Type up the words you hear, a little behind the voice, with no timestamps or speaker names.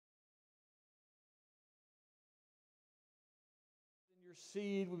Your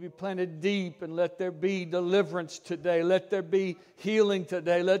seed would be planted deep, and let there be deliverance today. Let there be healing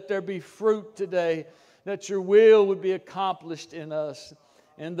today. Let there be fruit today. That your will would be accomplished in us.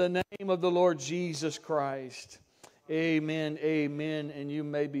 In the name of the Lord Jesus Christ. Amen, amen. And you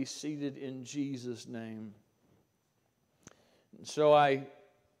may be seated in Jesus' name. So I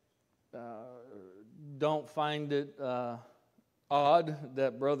don't find it odd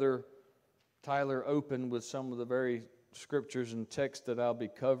that Brother Tyler opened with some of the very scriptures and texts that I'll be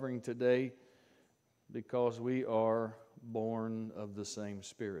covering today, because we are born of the same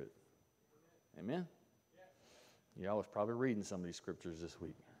Spirit. Amen? Y'all was probably reading some of these scriptures this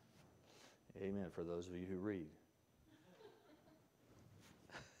week. Amen, for those of you who read.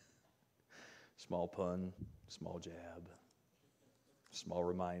 Small pun, small jab, small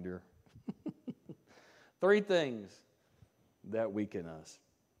reminder. 3 things that weaken us.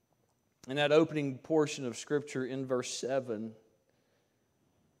 And that opening portion of Scripture in verse 7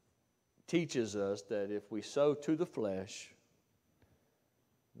 teaches us that if we sow to the flesh,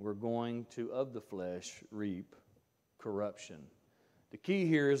 we're going to, of the flesh, reap corruption. The key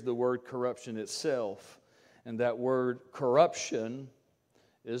here is the word corruption itself. And that word corruption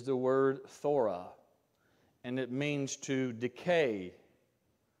is the word thora. And it means to decay,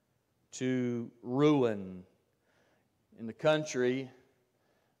 to ruin. In the country,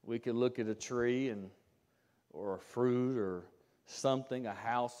 we could look at a tree or a fruit or something, a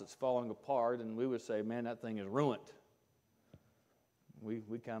house that's falling apart, and we would say, man, that thing is ruined. We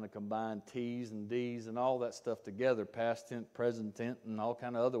kind of combine T's and D's and all that stuff together, past tense, present tense, and all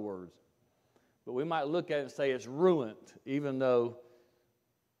kind of other words. But we might look at it and say it's ruined, even though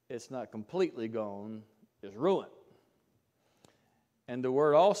it's not completely gone, it's ruined. And the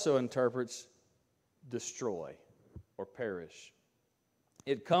word also interprets destroy or perish.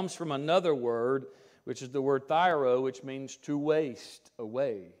 It comes from another word, which is the word thyro, which means to waste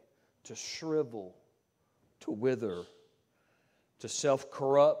away, to shrivel, to wither, to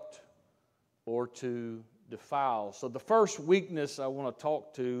self-corrupt, or to defile. So the first weakness I want to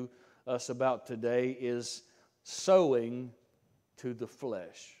talk to us about today is sowing to the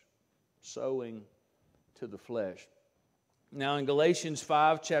flesh. Sowing to the flesh. Now in Galatians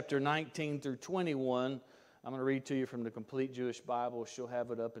 5, chapter 19 through 21, I'm going to read to you from the Complete Jewish Bible. She'll have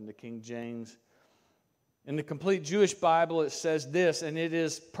it up in the King James. In the Complete Jewish Bible, it says this, and it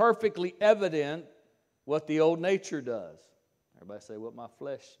is perfectly evident what the old nature does. Everybody say, what my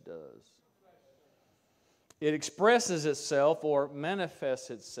flesh does. It expresses itself or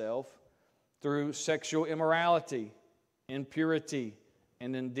manifests itself through sexual immorality, impurity,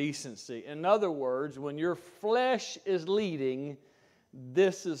 and indecency. In other words, when your flesh is leading,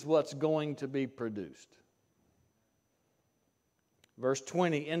 this is what's going to be produced. Verse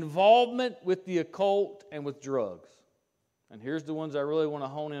 20, involvement with the occult and with drugs. And here's the ones I really want to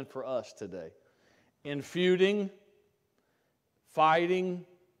hone in for us today. In feuding, fighting,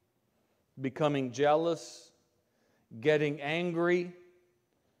 becoming jealous, getting angry,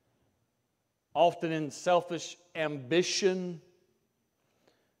 often in selfish ambition,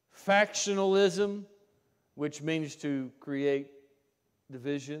 factionalism, which means to create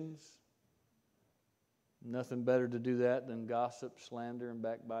divisions. Nothing better to do that than gossip, slander, and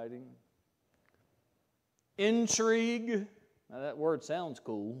backbiting. Intrigue. Now that word sounds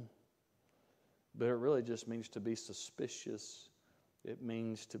cool, but it really just means to be suspicious. It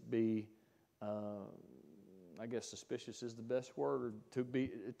means to be, I guess suspicious is the best word.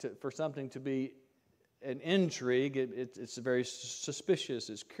 For something to be an intrigue, it's very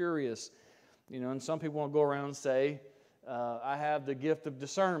suspicious, it's curious. You know, and some people want to go around and say, I have the gift of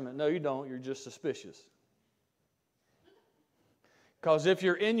discernment. No, you don't. You're just suspicious. Because if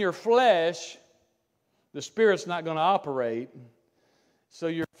you're in your flesh, the Spirit's not going to operate. So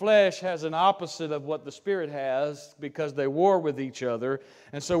your flesh has an opposite of what the Spirit has because they war with each other.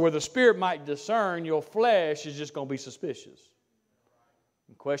 And so where the Spirit might discern, your flesh is just going to be suspicious.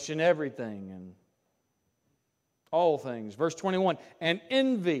 And question everything and all things. Verse 21, and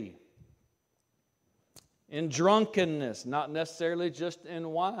envy, in drunkenness, not necessarily just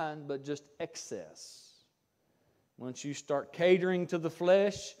in wine, but just excess. Once you start catering to the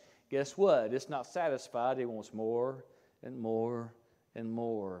flesh, guess what? It's not satisfied. It wants more and more and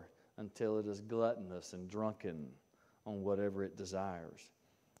more until it is gluttonous and drunken on whatever it desires.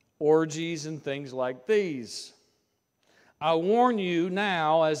 Orgies and things like these. I warn you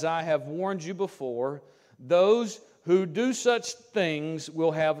now, as I have warned you before, those who do such things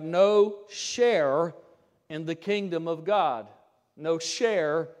will have no share in the kingdom of God. No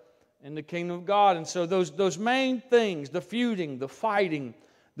share in the kingdom of God. And so those main things, the feuding, the fighting,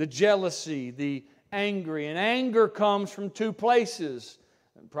 the jealousy, the angry. And anger comes from two places,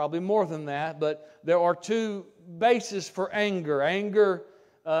 and probably more than that, but there are two bases for anger. Anger,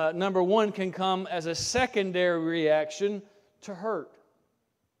 number one, can come as a secondary reaction to hurt.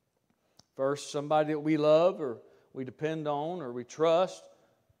 First, somebody that we love or we depend on or we trust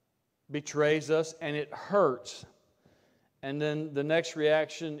betrays us and it hurts. And then the next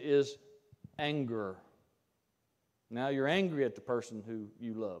reaction is anger. Now you're angry at the person who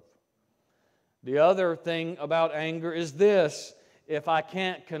you love. The other thing about anger is this: if I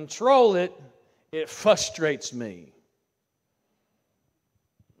can't control it, it frustrates me.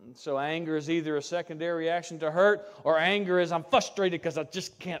 And so anger is either a secondary reaction to hurt, or anger is I'm frustrated because I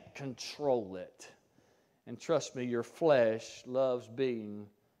just can't control it. And trust me, your flesh loves being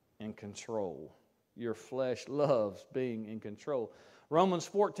in control. Your flesh loves being in control. Romans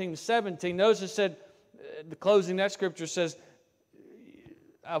 14:17, notice it said, the closing that scripture says,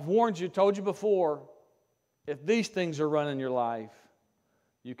 I've warned you, told you before, if these things are running your life,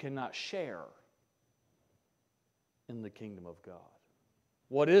 you cannot share in the kingdom of God.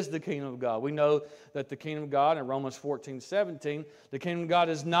 What is the kingdom of God? We know that the kingdom of God in Romans 14:17, the kingdom of God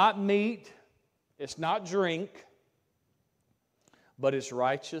is not meat, it's not drink, but it's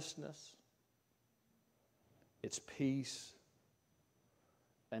righteousness, it's peace,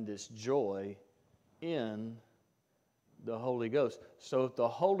 and it's joy in the Holy Ghost. So if the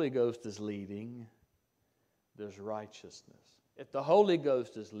Holy Ghost is leading, there's righteousness. If the Holy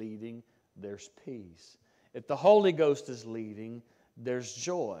Ghost is leading, there's peace. If the Holy Ghost is leading, there's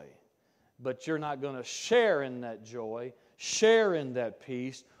joy. But you're not going to share in that joy, share in that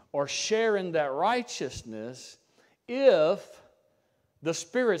peace, or share in that righteousness if the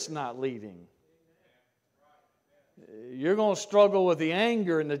Spirit's not leading. You're going to struggle with the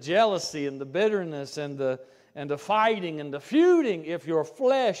anger and the jealousy and the bitterness and the fighting and the feuding if your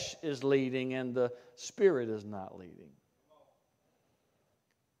flesh is leading and the Spirit is not leading.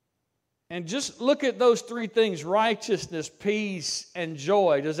 And just look at those three things: righteousness, peace, and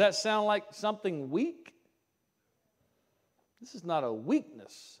joy. Does that sound like something weak? This is not a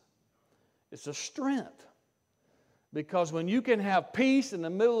weakness. It's a strength. Because when you can have peace in the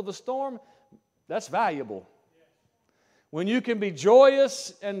middle of a storm, that's valuable. When you can be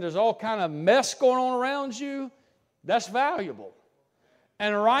joyous and there's all kind of mess going on around you, that's valuable.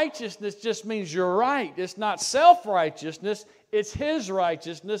 And righteousness just means you're right. It's not self-righteousness, it's His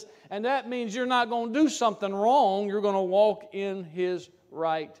righteousness. And that means you're not going to do something wrong. You're going to walk in His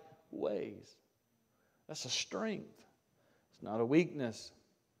right ways. That's a strength. It's not a weakness.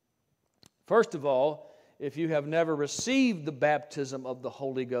 First of all, if you have never received the baptism of the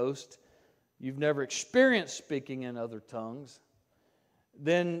Holy Ghost, you've never experienced speaking in other tongues,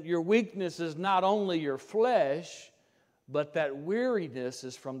 then your weakness is not only your flesh, but that weariness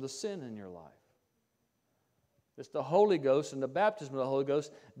is from the sin in your life. It's the Holy Ghost and the baptism of the Holy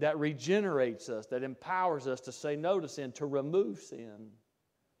Ghost that regenerates us, that empowers us to say no to sin, to remove sin.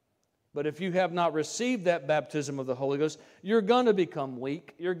 But if you have not received that baptism of the Holy Ghost, you're going to become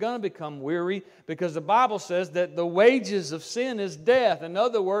weak. You're going to become weary, because the Bible says that the wages of sin is death. In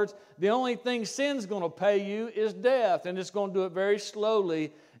other words, the only thing sin's going to pay you is death. And it's going to do it very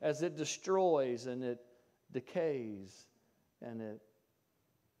slowly as it destroys and it decays and it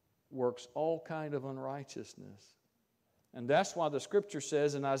works all kind of unrighteousness. And that's why the Scripture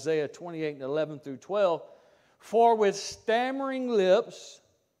says in Isaiah 28:11-12, "For with stammering lips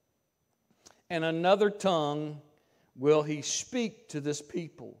and another tongue will He speak to this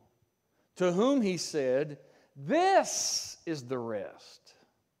people, to whom He said, this is the rest.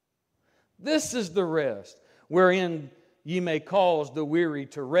 This is the rest, wherein ye may cause the weary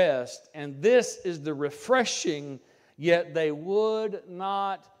to rest, and this is the refreshing, yet they would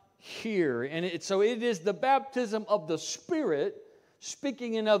not hear." And so it is the baptism of the Spirit,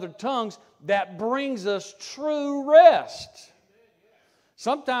 speaking in other tongues, that brings us true rest.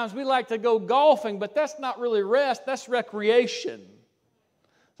 Sometimes we like to go golfing, but that's not really rest, that's recreation.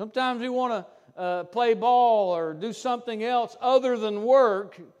 Sometimes we want to play ball or do something else other than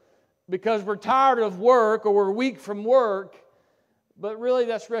work because we're tired of work or we're weak from work, but really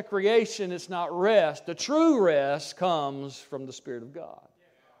that's recreation, it's not rest. The true rest comes from the Spirit of God.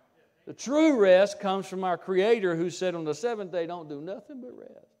 The true rest comes from our Creator, who said on the seventh day, don't do nothing but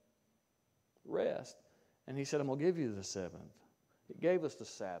rest. Rest. And He said, I'm going to give you the seventh. He gave us the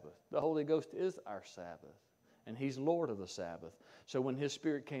Sabbath. The Holy Ghost is our Sabbath, and He's Lord of the Sabbath. So when His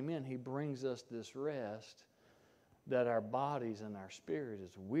Spirit came in, He brings us this rest that our bodies and our spirit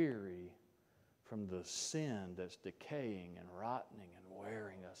is weary from the sin that's decaying and rotting and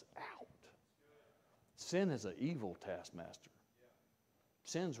wearing us out. Sin is an evil taskmaster.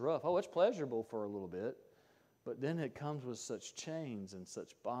 Sin's rough. Oh, it's pleasurable for a little bit. But then it comes with such chains and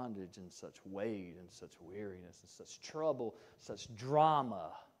such bondage and such weight and such weariness and such trouble, such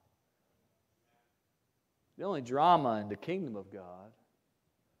drama. The only drama in the kingdom of God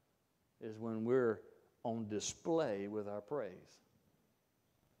is when we're on display with our praise.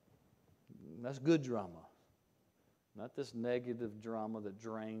 And that's good drama. Not this negative drama that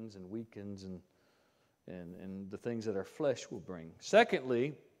drains and weakens and the things that our flesh will bring.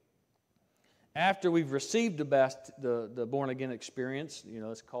 Secondly, after we've received the born-again experience,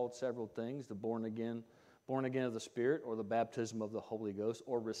 it's called several things, the born again of the Spirit, or the baptism of the Holy Ghost,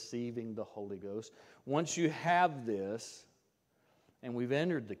 or receiving the Holy Ghost. Once you have this, and we've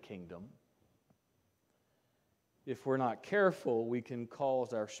entered the kingdom, if we're not careful, we can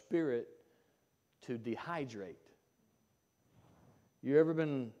cause our spirit to dehydrate. You ever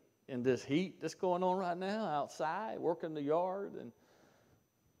been in this heat that's going on right now, outside, working the yard, and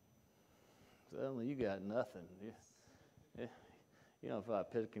suddenly you got nothing. You don't feel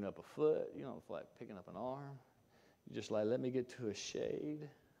like picking up a foot. You don't feel like picking up an arm. You just like, let me get to a shade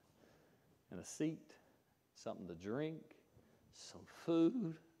and a seat, something to drink, some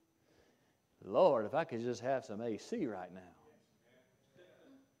food. Lord, if I could just have some AC right now.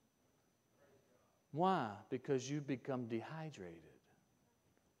 Why? Because you've become dehydrated.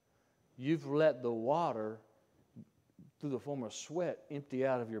 You've let the water, through the form of sweat, empty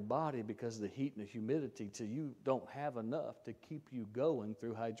out of your body because of the heat and the humidity till you don't have enough to keep you going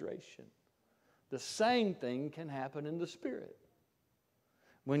through hydration. The same thing can happen in the Spirit.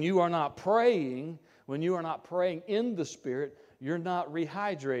 When you are not praying in the Spirit, you're not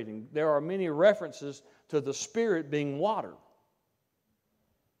rehydrating. There are many references to the Spirit being water.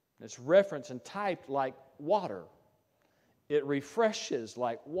 It's referenced and typed like water. It refreshes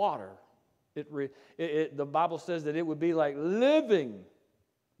like water. The Bible says that it would be like living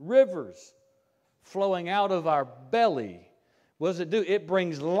rivers flowing out of our belly. What does it do? It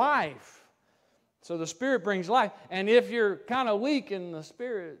brings life. So the Spirit brings life. And if you're kind of weak in the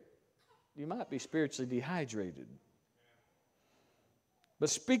Spirit, you might be spiritually dehydrated. But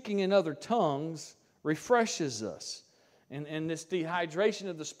speaking in other tongues refreshes us. And this dehydration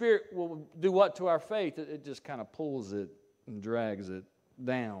of the Spirit will do what to our faith? It just kind of pulls it and drags it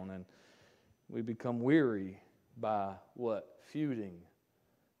down. And we become weary by what? Feuding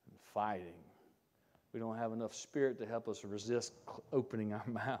and fighting. We don't have enough Spirit to help us resist opening our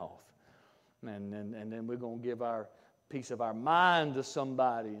mouth. And then we're going to give our piece of our mind to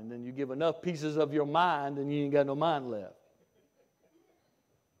somebody. And then you give enough pieces of your mind and you ain't got no mind left.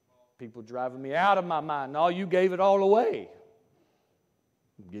 People driving me out of my mind. No, you gave it all away.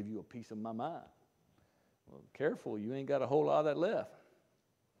 I'll give you a piece of my mind. Well, careful, you ain't got a whole lot of that left.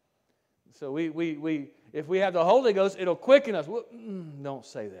 So if we have the Holy Ghost, it'll quicken us. Well, don't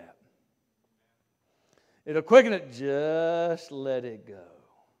say that. It'll quicken it. Just let it go.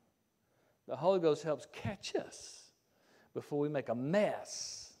 The Holy Ghost helps catch us before we make a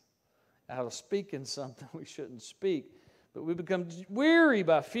mess out of speaking something we shouldn't speak. But we become weary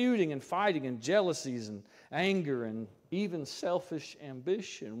by feuding and fighting and jealousies and anger and even selfish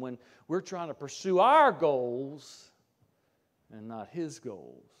ambition when we're trying to pursue our goals and not His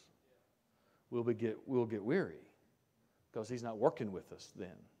goals. We'll get weary because He's not working with us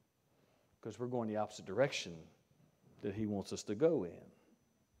then, because we're going the opposite direction that He wants us to go in.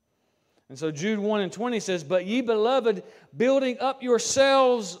 And so Jude 1:20 says, "But ye beloved, building up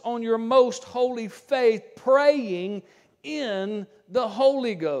yourselves on your most holy faith, praying in the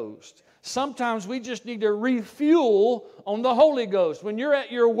Holy Ghost." Sometimes we just need to refuel on the Holy Ghost. When you're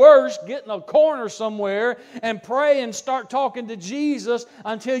at your worst, get in a corner somewhere and pray and start talking to Jesus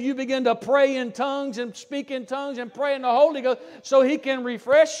until you begin to pray in tongues and speak in tongues and pray in the Holy Ghost so He can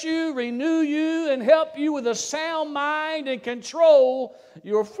refresh you, renew you, and help you with a sound mind and control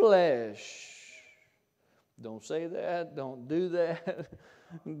your flesh. Don't say that. Don't do that.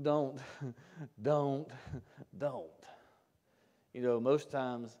 Don't. You know, most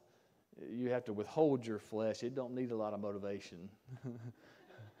times you have to withhold your flesh. It don't need a lot of motivation.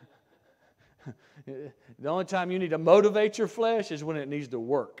 The only time you need to motivate your flesh is when it needs to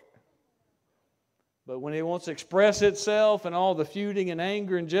work. But when it wants to express itself and all the feuding and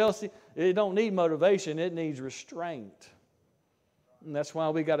anger and jealousy, it don't need motivation. It needs restraint. And that's why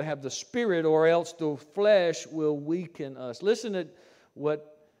we got to have the Spirit, or else the flesh will weaken us. Listen to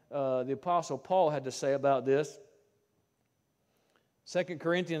what the Apostle Paul had to say about this. 2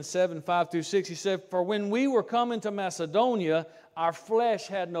 Corinthians 7:5-6, he said, "For when we were coming to Macedonia, our flesh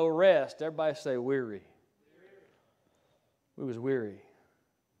had no rest." Everybody say weary. We was weary.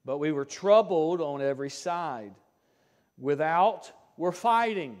 "But we were troubled on every side. Without were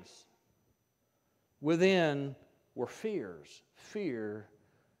fightings. Within were fears. Fear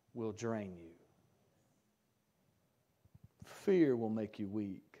will drain you. Fear will make you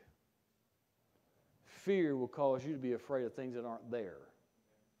weak. Fear will cause you to be afraid of things that aren't there.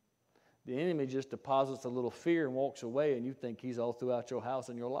 The enemy just deposits a little fear and walks away, and you think he's all throughout your house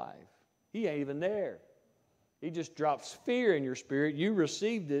and your life. He ain't even there. He just drops fear in your spirit. You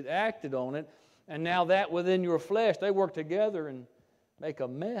received it, acted on it, and now that within your flesh, they work together and make a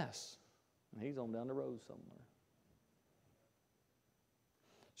mess. And he's on down the road somewhere.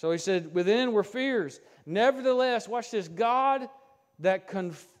 So he said, within were fears. Nevertheless, watch this, God that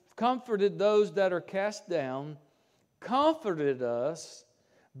comforted those that are cast down, comforted us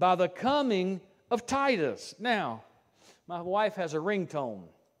by the coming of Titus. Now, my wife has a ringtone.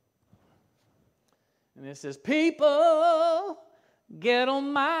 And it says, people get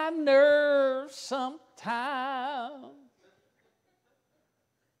on my nerves sometimes.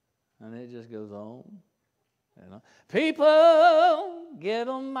 And it just goes on. You know? People get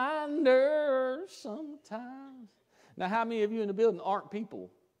on my nerves sometimes. Now, how many of you in the building aren't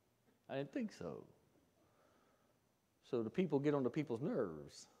people? I didn't think so. So the people get on the people's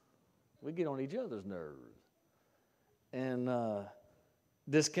nerves. We get on each other's nerves. And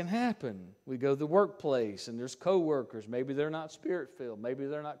this can happen. We go to the workplace and there's co-workers. Maybe they're not spirit-filled. Maybe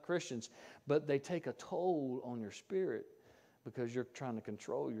they're not Christians. But they take a toll on your spirit because you're trying to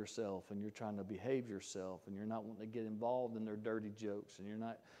control yourself and you're trying to behave yourself and you're not wanting to get involved in their dirty jokes and you're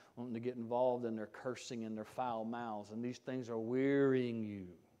not wanting to get involved in their cursing and their foul mouths. And these things are wearying you.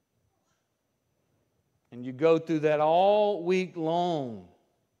 And you go through that all week long.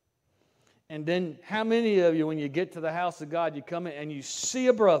 And then how many of you, when you get to the house of God, you come in and you see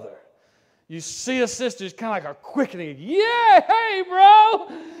a brother, you see a sister, it's kind of like a quickening. Yeah, hey, bro,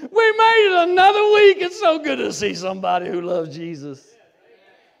 we made it another week. It's so good to see somebody who loves Jesus.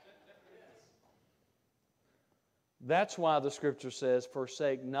 That's why the Scripture says,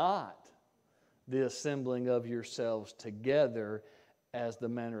 forsake not the assembling of yourselves together as the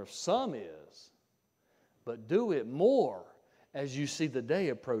manner of some is, but do it more as you see the day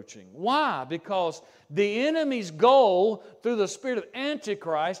approaching. Why? Because the enemy's goal through the spirit of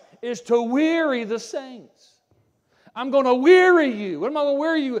Antichrist is to weary the saints. I'm going to weary you. What am I going to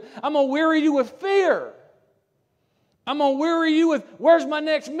weary you with? I'm going to weary you with fear. I'm going to weary you with, where's my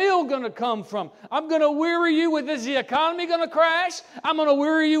next meal going to come from? I'm going to weary you with, is the economy going to crash? I'm going to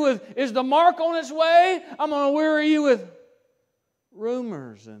weary you with, is the mark on its way? I'm going to weary you with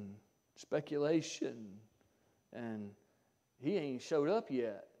rumors and speculation. And he ain't showed up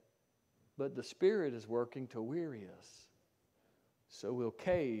yet. But the Spirit is working to weary us. So we'll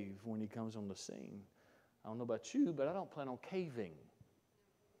cave when he comes on the scene. I don't know about you, but I don't plan on caving.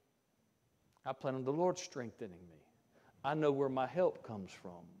 I plan on the Lord strengthening me. I know where my help comes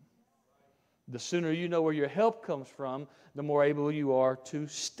from. The sooner you know where your help comes from, the more able you are to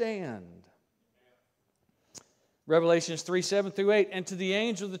stand. Revelations 3:7-8, and to the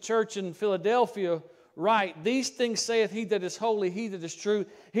angel of the church in Philadelphia write, these things saith he that is holy, he that is true,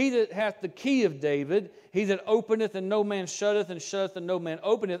 he that hath the key of David, he that openeth and no man shutteth, and shutteth and no man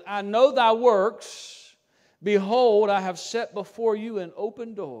openeth. I know thy works. Behold, I have set before you an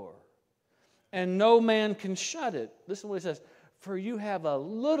open door, and no man can shut it. Listen to what it says. For you have a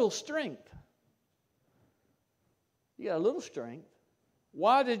little strength. You got a little strength.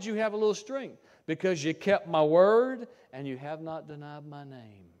 Why did you have a little strength? Because you kept my word and you have not denied my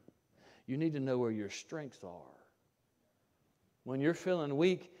name. You need to know where your strengths are. When you're feeling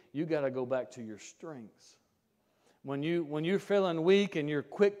weak, you got to go back to your strengths. When you're feeling weak and you're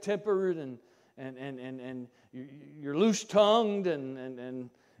quick-tempered and you're loose-tongued and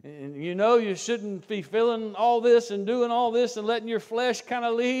you know you shouldn't be feeling all this and doing all this and letting your flesh kind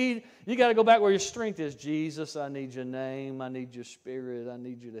of lead, you got to go back where your strength is. Jesus, I need your name. I need your spirit. I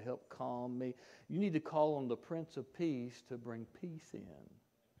need you to help calm me. You need to call on the Prince of Peace to bring peace in.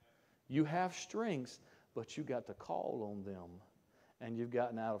 You have strengths, but you got to call on them. And you've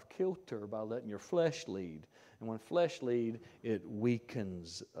gotten out of kilter by letting your flesh lead. And when flesh lead, it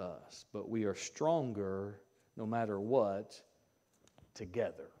weakens us. But we are stronger no matter what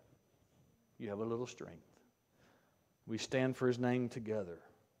together. You have a little strength. We stand for His name together.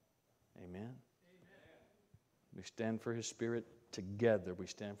 Amen? Amen. We stand for His Spirit together. We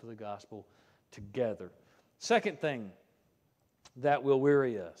stand for the gospel together. Second thing that will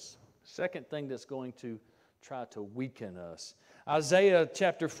weary us. Second thing that's going to try to weaken us. Isaiah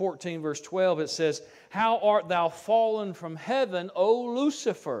chapter 14 verse 12, it says, how art thou fallen from heaven, O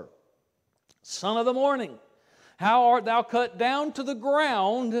Lucifer, son of the morning? How art thou cut down to the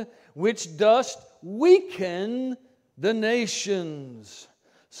ground, which dost weaken the nations.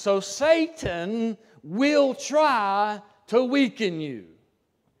 So Satan will try to weaken you.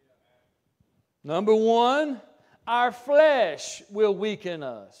 Number one, our flesh will weaken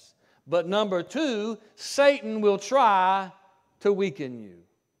us. But number two, Satan will try to weaken you.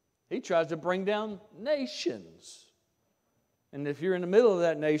 He tries to bring down nations. And if you're in the middle of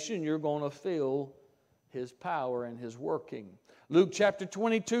that nation, you're going to feel his power and his working. Luke chapter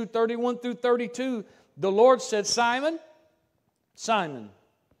 22, 31 through 32, the Lord said, Simon, Simon,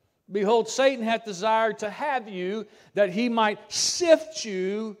 behold, Satan hath desired to have you, that he might sift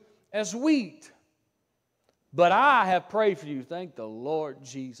you as wheat. But I have prayed for you. Thank the Lord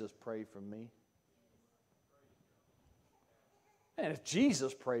Jesus prayed for me. And if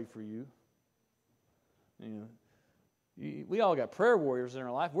Jesus prayed for you, we all got prayer warriors in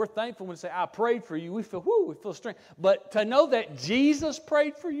our life. We're thankful when we say, I prayed for you. We feel strength. But to know that Jesus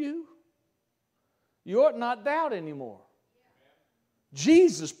prayed for you, you ought not doubt anymore.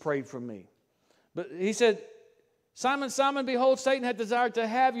 Jesus prayed for me. But he said, Simon, Simon, behold, Satan hath desired to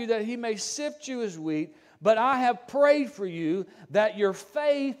have you, that he may sift you as wheat. But I have prayed for you, that your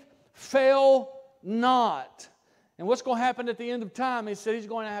faith fail not. And what's going to happen at the end of time? He said he's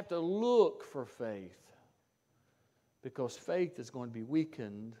going to have to look for faith. Because faith is going to be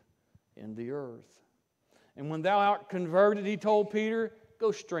weakened in the earth. And when thou art converted, he told Peter,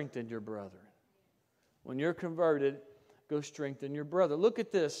 go strengthen your brethren. When you're converted, go strengthen your brother. Look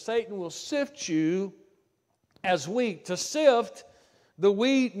at this. Satan will sift you as wheat. To sift, the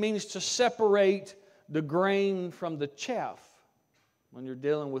wheat means to separate the grain from the chaff when you're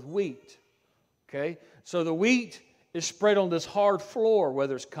dealing with wheat. Okay? So the wheat is spread on this hard floor,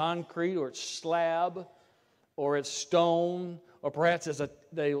 whether it's concrete or it's slab or it's stone, or perhaps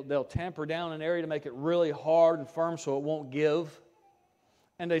they'll tamper down an area to make it really hard and firm so it won't give.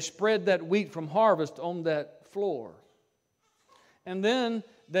 And they spread that wheat from harvest on that floor. And then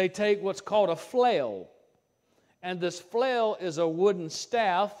they take what's called a flail. And this flail is a wooden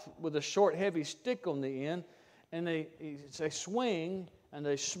staff with a short, heavy stick on the end. And they swing and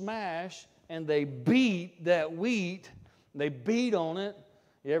they smash and they beat that wheat. They beat on it.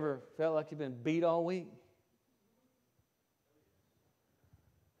 You ever felt like you've been beat all week?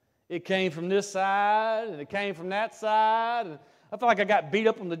 It came from this side and it came from that side. And I felt like I got beat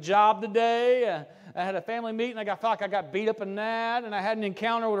up on the job today. I had a family meeting. I felt like I got beat up in that. And I had an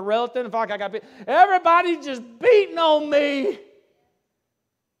encounter with a relative. And I felt like I got beat. Everybody's just beating on me.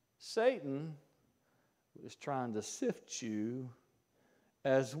 Satan is trying to sift you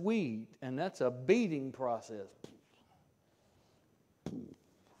as wheat. And that's a beating process.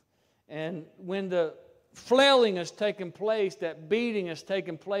 And when the flailing has taken place, that beating has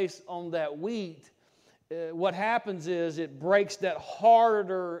taken place on that wheat, what happens is it breaks that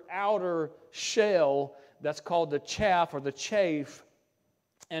harder outer shell that's called the chaff or the chaff,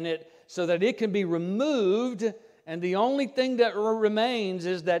 and so that it can be removed, and the only thing that remains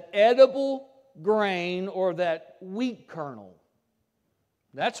is that edible grain or that wheat kernel.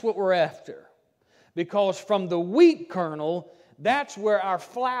 That's what we're after. Because from the wheat kernel, that's where our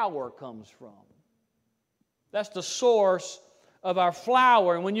flour comes from. That's the source of our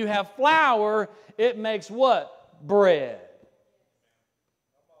flour. And when you have flour, it makes what? Bread.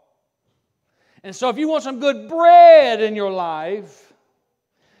 And so if you want some good bread in your life,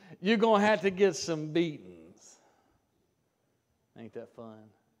 you're going to have to get some beatings. Ain't that fun?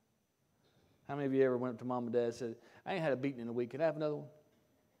 How many of you ever went up to mom and dad and said, I ain't had a beating in a week. Can I have another one?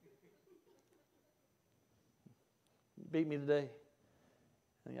 Beat me today?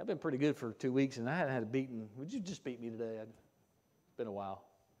 I've been pretty good for 2 weeks and I hadn't had a beating. Would you just beat me today? It's been a while.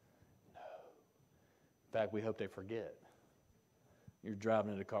 No. In fact, we hope they forget. You're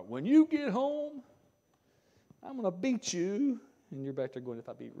driving in the car. When you get home, I'm going to beat you. And you're back there going, if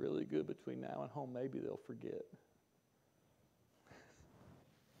I beat really good between now and home, maybe they'll forget.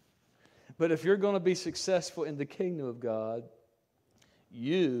 But if you're going to be successful in the kingdom of God,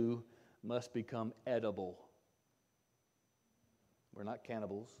 you must become edible. We're not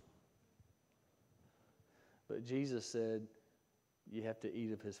cannibals. But Jesus said, you have to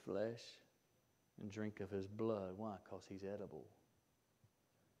eat of His flesh and drink of His blood. Why? Because He's edible.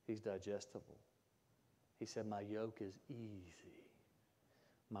 He's digestible. He said, my yoke is easy.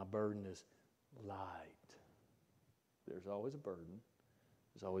 My burden is light. There's always a burden.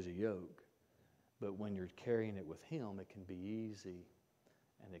 There's always a yoke. But when you're carrying it with Him, it can be easy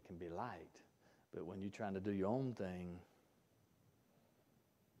and it can be light. But when you're trying to do your own thing,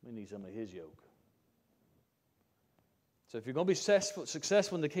 we need some of His yoke. So if you're going to be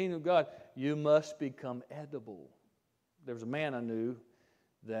successful in the kingdom of God, you must become edible. There was a man I knew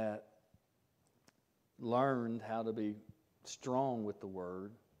that learned how to be strong with the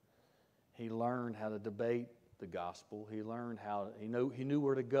Word. He learned how to debate the gospel. He learned how, he knew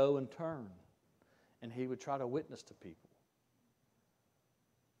where to go and turn. And he would try to witness to people.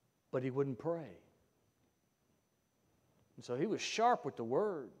 But he wouldn't pray. And so he was sharp with the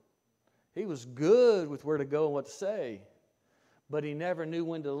Word. He was good with where to go and what to say. But he never knew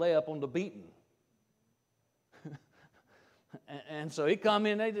when to lay up on the beaten. And so he come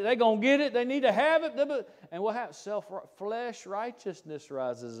in, they're going to get it, they need to have it. And what happens? Flesh righteousness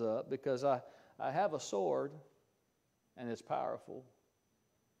rises up because I have a sword and it's powerful.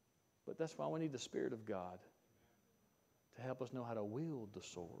 But that's why we need the Spirit of God to help us know how to wield the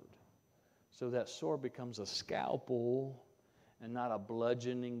sword. So that sword becomes a scalpel and not a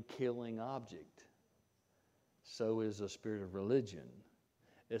bludgeoning, killing object. So is the spirit of religion.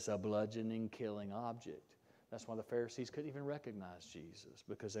 It's a bludgeoning, killing object. That's why the Pharisees couldn't even recognize Jesus,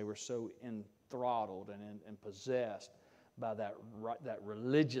 because they were so enthralled and possessed by that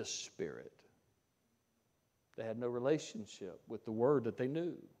religious spirit. They had no relationship with the Word that they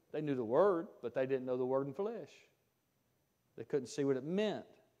knew. They knew the Word, but they didn't know the Word in flesh. They couldn't see what it meant.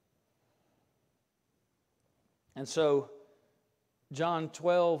 And so John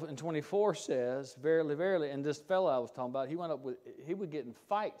 12:24 says, "Verily, verily," and this fellow I was talking about, he would get in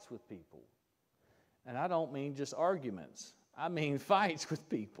fights with people. And I don't mean just arguments. I mean fights with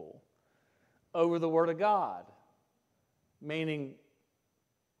people over the Word of God. Meaning,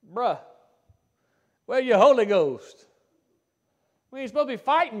 bruh, where's your Holy Ghost? We ain't supposed to be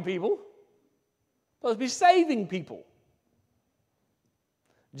fighting people. We're supposed to be saving people.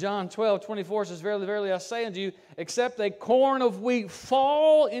 John 12:24 says, "Verily, verily, I say unto you, except a corn of wheat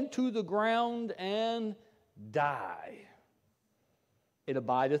fall into the ground and die, it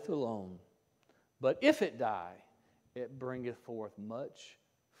abideth alone. But if it die, it bringeth forth much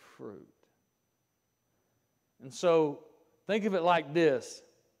fruit." And so, think of it like this.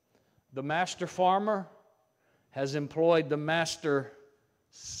 The master farmer has employed the master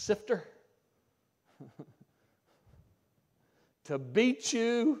sifter to beat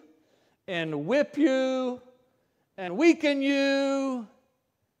you and whip you and weaken you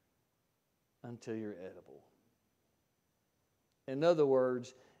until you're edible. In other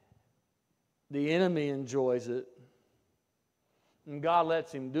words, the enemy enjoys it, and God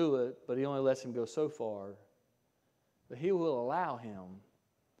lets him do it, but he only lets him go so far. But he will allow him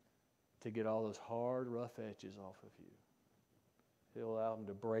to get all those hard, rough edges off of you. He'll allow him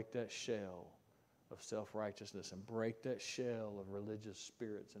to break that shell of self-righteousness and break that shell of religious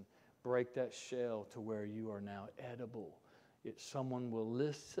spirits and break that shell to where you are now edible. Someone will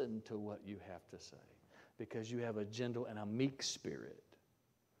listen to what you have to say because you have a gentle and a meek spirit.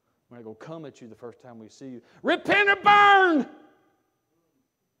 We're not going to come at you the first time we see you. Repent or burn!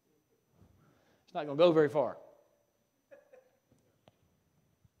 It's not going to go very far.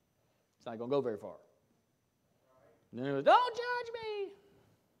 It's not going to go very far. And then it was, don't judge me.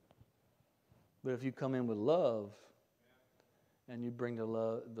 But if you come in with love and you bring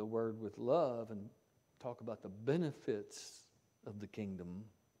the Word with love and talk about the benefits of the kingdom,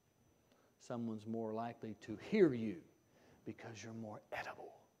 someone's more likely to hear you because you're more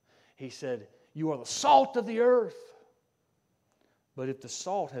edible. He said, you are the salt of the earth. But if the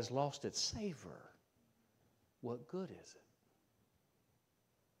salt has lost its savor, what good is it?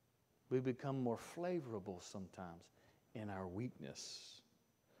 We become more flavorable sometimes in our weakness.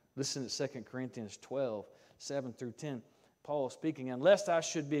 Listen to 2 Corinthians 12:7-10. Paul speaking, "Unless I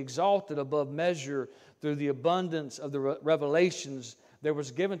should be exalted above measure through the abundance of the revelations, there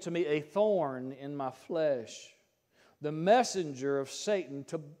was given to me a thorn in my flesh, the messenger of Satan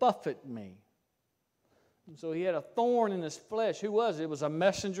to buffet me." And so he had a thorn in his flesh. Who was it? It was a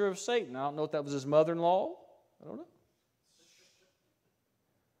messenger of Satan. I don't know if that was his mother-in-law. I don't know.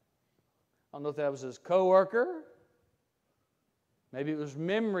 I don't know if that was his co-worker. Maybe it was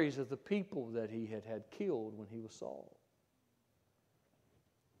memories of the people that he had killed when he was Saul.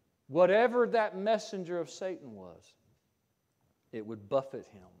 Whatever that messenger of Satan was, it would buffet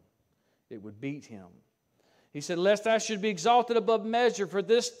him. It would beat him. He said, "Lest I should be exalted above measure, for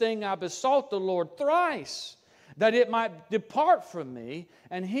this thing I besought the Lord thrice, that it might depart from me.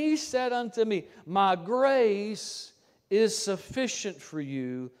 And he said unto me, My grace is sufficient for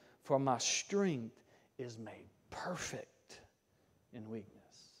you, for my strength is made perfect in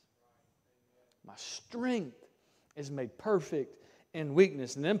weakness." My strength is made perfect in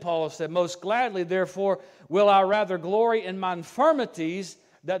weakness. And then Paul said, "Most gladly, therefore, will I rather glory in my infirmities,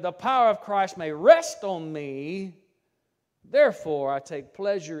 that the power of Christ may rest on me. Therefore, I take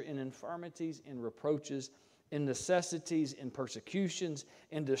pleasure in infirmities, in reproaches, in necessities, in persecutions,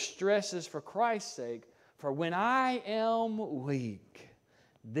 in distresses for Christ's sake. For when I am weak,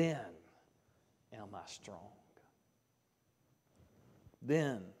 then am I strong.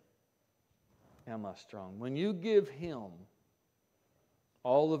 Then am I strong. When you give Him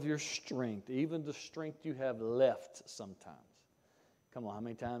all of your strength, even the strength you have left sometimes. Come on, how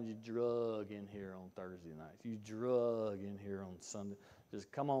many times you drug in here on Thursday nights? You drug in here on Sunday.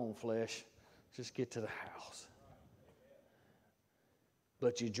 Just come on, flesh. Just get to the house.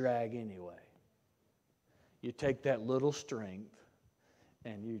 But you drag anyway. You take that little strength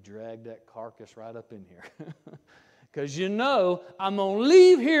and you drag that carcass right up in here. Because you know I'm going to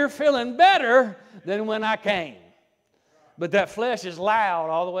leave here feeling better than when I came. But that flesh is loud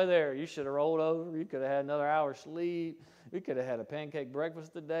all the way there. You should have rolled over. You could have had another hour's sleep. We could have had a pancake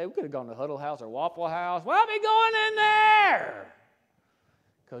breakfast today. We could have gone to Huddle House or Waffle House. Why be going in there?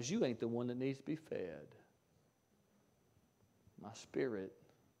 Because you ain't the one that needs to be fed. My spirit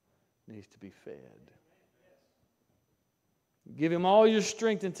needs to be fed. Give Him all your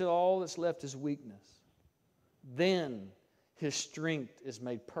strength until all that's left is weakness. Then His strength is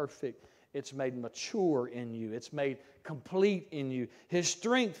made perfect. It's made mature in you. It's made complete in you. His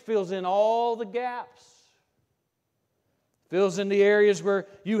strength fills in all the gaps. Fills in the areas where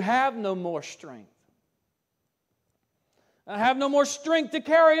you have no more strength. I have no more strength to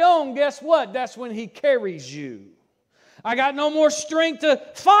carry on. Guess what? That's when He carries you. I got no more strength to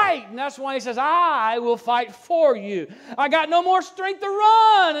fight, and that's why He says, I will fight for you. I got no more strength to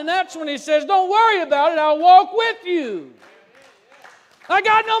run, and that's when He says, don't worry about it, I'll walk with you. I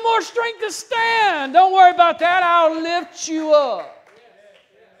got no more strength to stand. Don't worry about that, I'll lift you up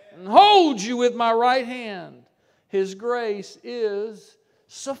and hold you with my right hand. His grace is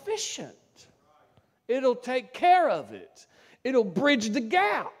sufficient. It'll take care of it. It'll bridge the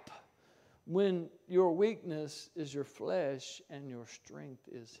gap when your weakness is your flesh and your strength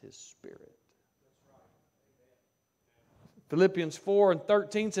is His Spirit. Philippians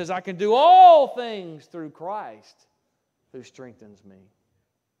 4:13 says, I can do all things through Christ who strengthens me.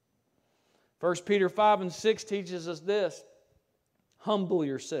 1 Peter 5:6 teaches us this. Humble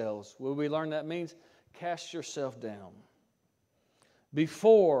yourselves. Will we learn that means? Cast yourself down.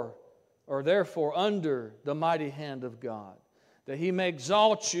 Before, or therefore, under the mighty hand of God, that He may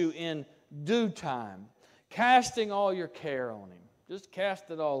exalt you in due time, casting all your care on Him. Just cast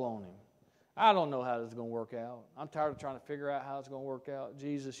it all on Him. I don't know how this is going to work out. I'm tired of trying to figure out how it's going to work out.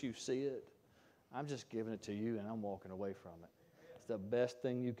 Jesus, you see it. I'm just giving it to you and I'm walking away from it. It's the best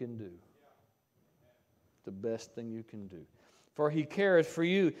thing you can do. The best thing you can do. For He careth for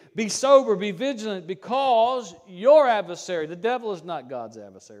you. Be sober, be vigilant, because your adversary, the devil is not God's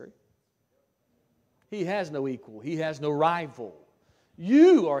adversary. He has no equal. He has no rival.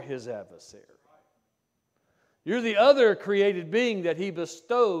 You are His adversary. You're the other created being that He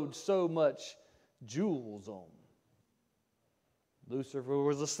bestowed so much jewels on. Lucifer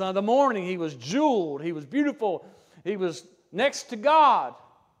was the son of the morning. He was jeweled. He was beautiful. He was next to God.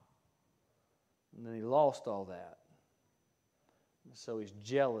 And then he lost all that. And so he's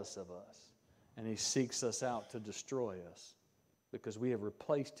jealous of us. And he seeks us out to destroy us because we have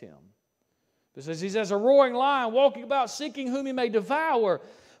replaced him. It says he's as a roaring lion walking about seeking whom he may devour.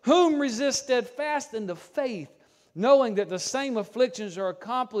 Whom resist steadfast in the faith, knowing that the same afflictions are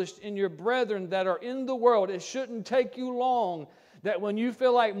accomplished in your brethren that are in the world. It shouldn't take you long that when you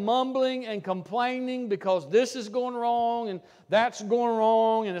feel like mumbling and complaining because this is going wrong and that's going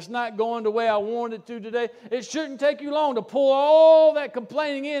wrong and it's not going the way I wanted it to today, it shouldn't take you long to pull all that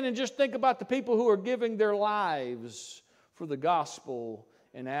complaining in and just think about the people who are giving their lives for the gospel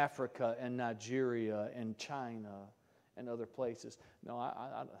in Africa and Nigeria and China and other places. No,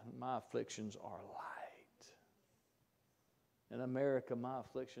 my afflictions are light. In America, my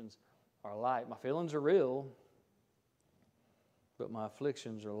afflictions are light. My feelings are real, but my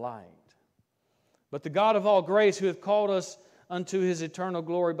afflictions are light. But the God of all grace, who hath called us unto His eternal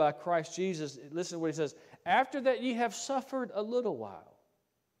glory by Christ Jesus, listen to what He says, after that ye have suffered a little while,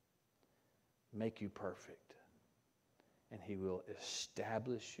 make you perfect, and He will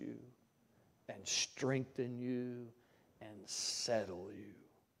establish you and strengthen you and settle you.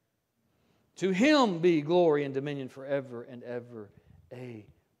 To Him be glory and dominion forever and ever.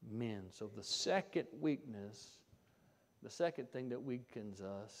 Amen. So the second weakness, the second thing that weakens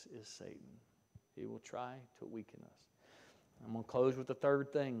us is Satan. He will try to weaken us. I'm going to close with the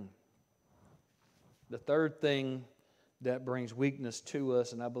third thing. The third thing that brings weakness to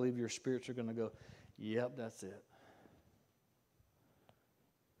us, and I believe your spirits are going to go, yep, that's it.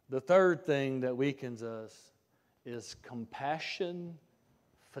 The third thing that weakens us is compassion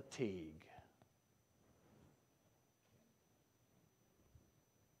fatigue.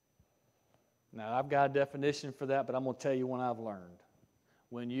 Now, I've got a definition for that, but I'm going to tell you one I've learned.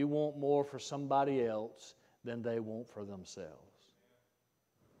 When you want more for somebody else than they want for themselves.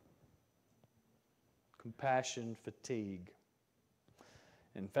 Compassion fatigue.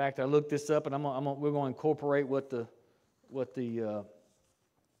 In fact, I looked this up, and we're going to incorporate what the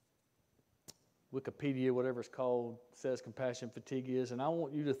Wikipedia, whatever it's called, says compassion fatigue is, and I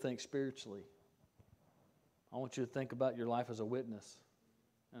want you to think spiritually. I want you to think about your life as a witness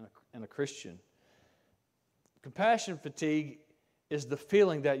and a Christian. Compassion fatigue is the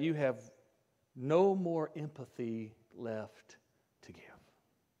feeling that you have no more empathy left to give.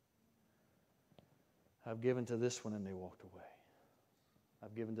 I've given to this one and they walked away.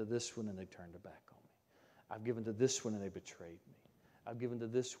 I've given to this one and they turned their back on me. I've given to this one and they betrayed me. I've given to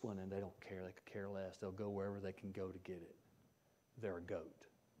this one and they don't care. They could care less. They'll go wherever they can go to get it. They're a goat.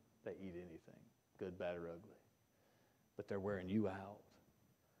 They eat anything, good, bad, or ugly. But they're wearing you out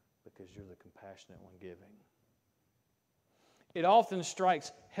because you're the compassionate one giving. It often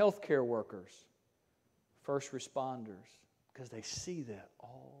strikes healthcare workers, first responders, because they see that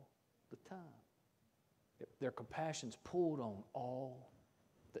all the time. Their compassion's pulled on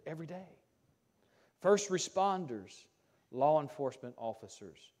every day. First responders, law enforcement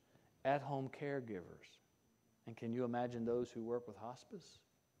officers, at-home caregivers. And can you imagine those who work with hospice?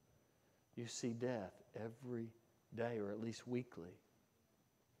 You see death every day or at least weekly.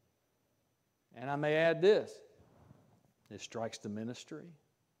 And I may add this. It strikes the ministry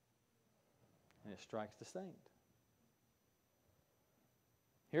and it strikes the saint.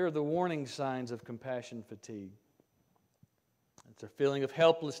 Here are the warning signs of compassion fatigue. It's a feeling of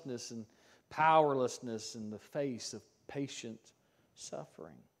helplessness and powerlessness in the face of patient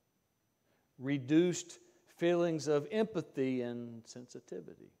suffering. Reduced feelings of empathy and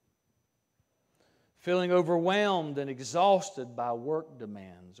sensitivity. Feeling overwhelmed and exhausted by work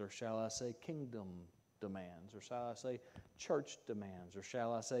demands, or shall I say kingdom demands, or shall I say church demands, or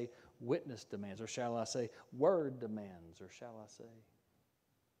shall I say witness demands, or shall I say word demands, or shall I say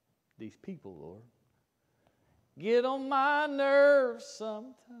these people, Lord, get on my nerves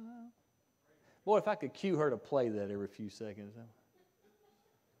sometimes. Boy, if I could cue her to play that every few seconds,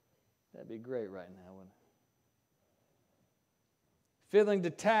 that'd be great right now, wouldn't it? Feeling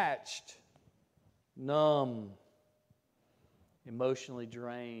detached, numb, emotionally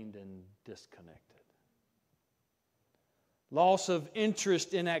drained, and disconnected. Loss of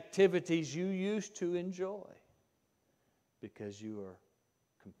interest in activities you used to enjoy because you are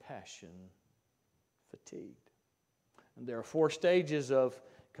compassion fatigued. And there are 4 stages of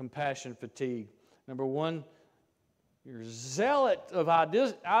compassion fatigue. Number 1, you're zealot of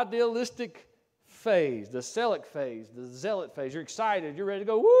idealistic phase, the zealot phase, You're excited, you're ready to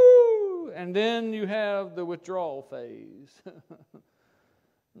go, woo! And then you have the withdrawal phase.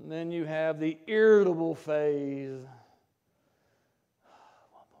 And then you have the irritable phase.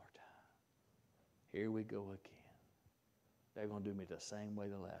 One more time. Here we go again. They're going to do me the same way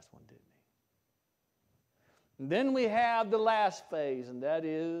the last one did me. And then we have the last phase, and that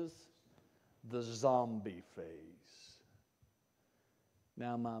is the zombie phase.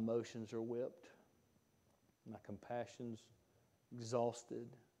 Now my emotions are whipped. My compassion's exhausted.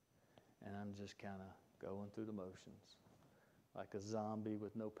 And I'm just kind of going through the motions. Like a zombie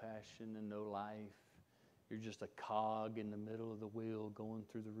with no passion and no life. You're just a cog in the middle of the wheel going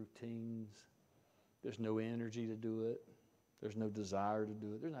through the routines. There's no energy to do it. There's no desire to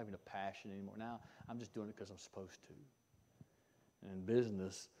do it. There's not even a passion anymore. Now, I'm just doing it because I'm supposed to. And in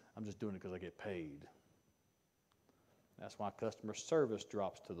business, I'm just doing it because I get paid. That's why customer service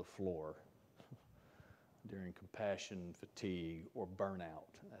drops to the floor during compassion fatigue or burnout,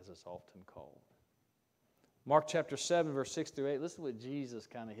 as it's often called. Mark chapter 7, verse 6 through 8. Listen to what Jesus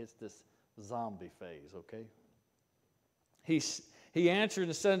kind of hits this zombie phase, okay? He answered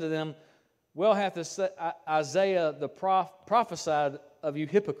and said to them, well hath Isaiah the prophesied of you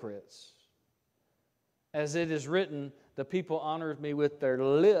hypocrites, as it is written, the people honor me with their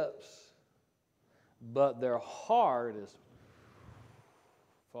lips, but their heart is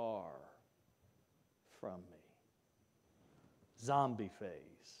far from me. Zombie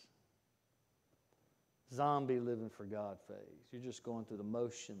phase. Zombie living for God phase. You're just going through the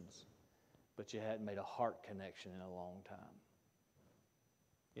motions, but you hadn't made a heart connection in a long time.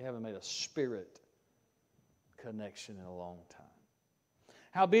 You haven't made a spirit connection in a long time.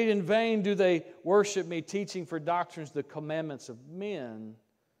 Howbeit in vain do they worship me, teaching for doctrines the commandments of men,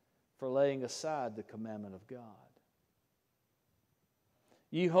 for laying aside the commandment of God.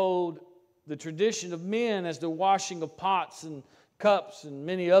 Ye hold the tradition of men as the washing of pots and cups and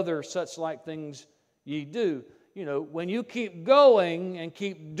many other such like things ye do. when you keep going and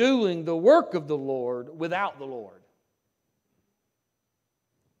keep doing the work of the Lord without the Lord.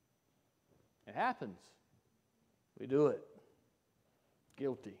 It happens. We do it.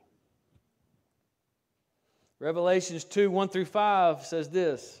 Guilty. Revelations 2, 1 through 5 says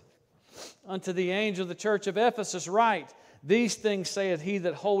this. Unto the angel of the church of Ephesus write, These things saith he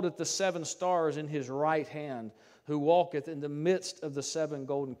that holdeth the 7 stars in his right hand, who walketh in the midst of the 7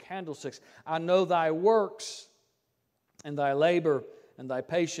 golden candlesticks. I know thy works, and thy labor, and thy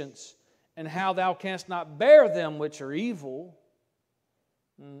patience, and how thou canst not bear them which are evil.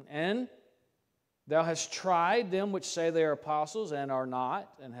 And thou hast tried them which say they are apostles, and are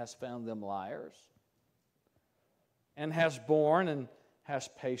not, and hast found them liars. And hast borne, and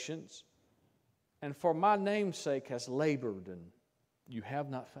hast patience, and for my name's sake hast labored, and you have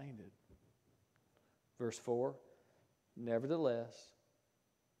not fainted. Verse 4, Nevertheless,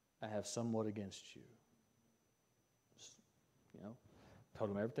 I have somewhat against you. Told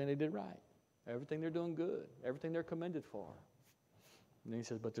them everything they did right, everything they're doing good, everything they're commended for. And then he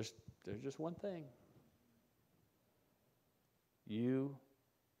says, but there's just one thing. You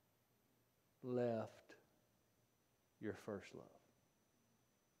left your first love.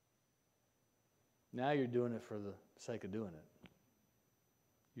 Now you're doing it for the sake of doing it.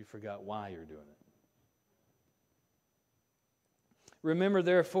 You forgot why you're doing it. Remember,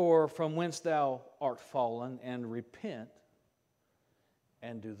 therefore, from whence thou art fallen, and repent,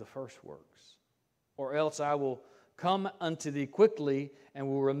 and do the first works. Or else I will come unto thee quickly, and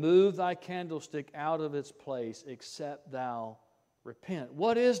will remove thy candlestick out of its place, except thou repent.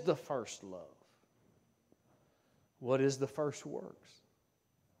 What is the first love? What is the first works?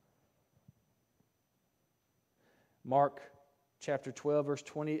 Mark chapter 12, verse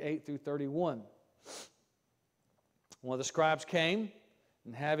 28 through 31. One of the scribes came,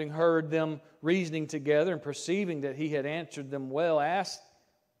 and having heard them reasoning together, and perceiving that he had answered them well, asked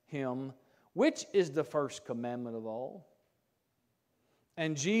him, Which is the first commandment of all?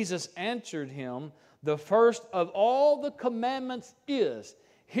 And Jesus answered him, The first of all the commandments is,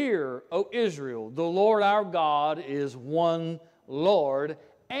 Hear, O Israel, the Lord our God is one Lord,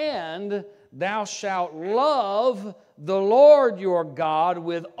 and thou shalt love the Lord your God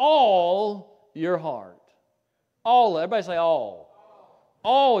with all your heart. All, everybody say all.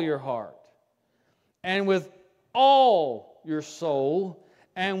 All your heart. And with all your soul,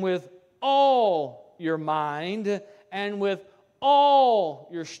 and with all your mind, and with all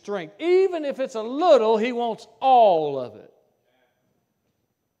your strength. Even if it's a little, He wants all of it.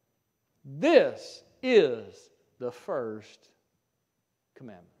 This is the first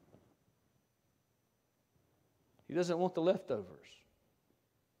commandment. He doesn't want the leftovers.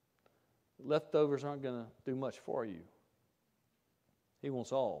 The leftovers aren't going to do much for you. He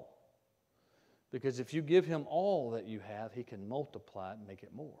wants all. Because if you give Him all that you have, He can multiply it and make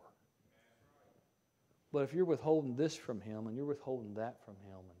it more. But if you're withholding this from Him and you're withholding that from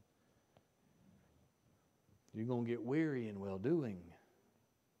Him, you're going to get weary in well-doing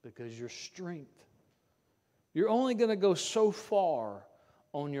because your strength, you're only going to go so far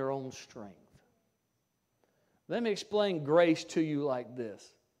on your own strength. Let me explain grace to you like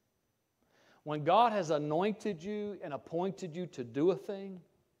this. When God has anointed you and appointed you to do a thing,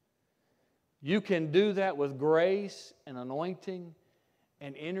 you can do that with grace and anointing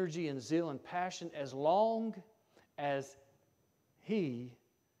and energy and zeal and passion as long as He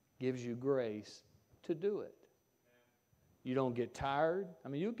gives you grace to do it. You don't get tired. I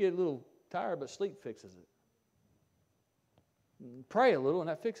mean, you'll get a little tired, but sleep fixes it. Pray a little and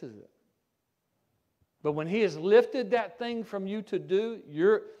that fixes it. But when He has lifted that thing from you to do,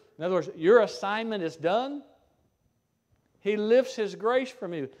 in other words, your assignment is done, He lifts His grace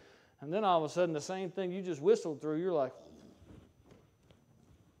from you. And then all of a sudden, the same thing you just whistled through, you're like,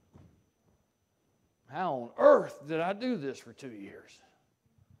 how on earth did I do this for 2 years?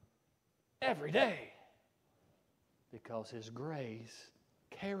 Every day. Because His grace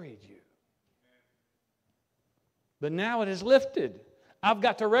carried you. But now it is lifted. I've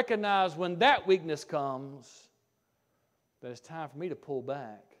got to recognize when that weakness comes that it's time for me to pull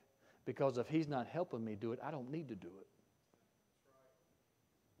back. Because if He's not helping me do it, I don't need to do it.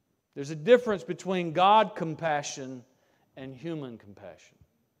 There's a difference between God compassion and human compassion.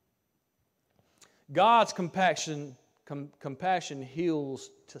 God's compassion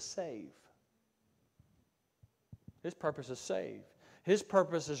heals to save. His purpose is save. His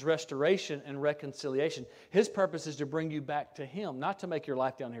purpose is restoration and reconciliation. His purpose is to bring you back to Him, not to make your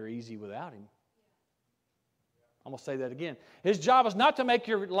life down here easy without Him. I'm going to say that again. His job is not to make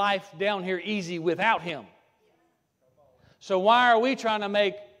your life down here easy without Him. So why are we trying to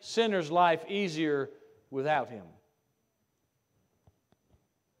make sinners' life easier without Him.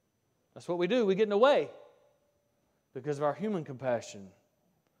 That's what we do. We get in the way because of our human compassion.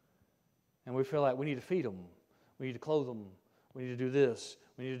 And we feel like we need to feed them. We need to clothe them. We need to do this.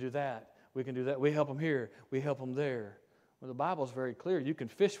 We need to do that. We can do that. We help them here. We help them there. Well, the Bible's very clear. You can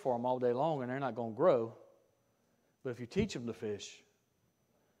fish for them all day long and they're not going to grow. But if you teach them to fish,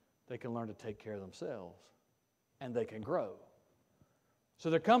 they can learn to take care of themselves. And they can grow. So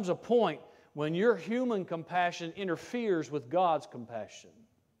there comes a point when your human compassion interferes with God's compassion.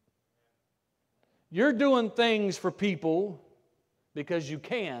 You're doing things for people because you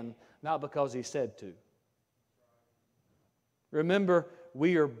can, not because He said to. Remember,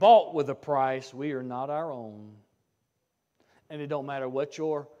 we are bought with a price. We are not our own. And it don't matter what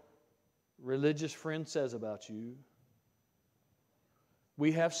your religious friend says about you.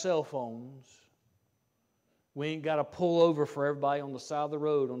 We have cell phones. We ain't got to pull over for everybody on the side of the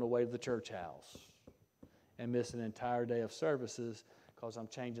road on the way to the church house and miss an entire day of services because I'm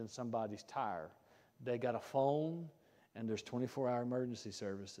changing somebody's tire. They got a phone, and there's 24-hour emergency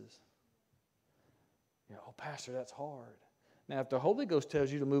services. You know, oh, Pastor, that's hard. Now, if the Holy Ghost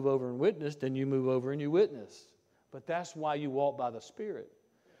tells you to move over and witness, then you move over and you witness. But that's why you walk by the Spirit.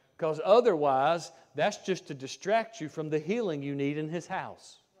 Because otherwise, that's just to distract you from the healing you need in His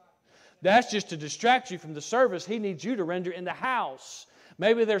house. That's just to distract you from the service He needs you to render in the house.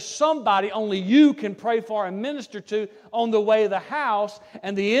 Maybe there's somebody only you can pray for and minister to on the way to the house,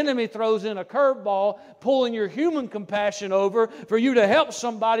 and the enemy throws in a curveball, pulling your human compassion over for you to help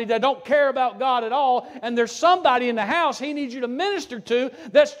somebody that don't care about God at all, and there's somebody in the house He needs you to minister to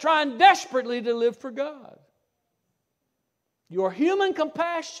that's trying desperately to live for God. Your human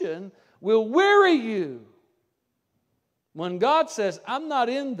compassion will weary you when God says, I'm not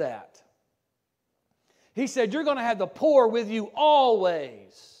in that. He said, you're going to have the poor with you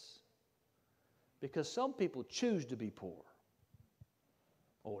always. Because some people choose to be poor.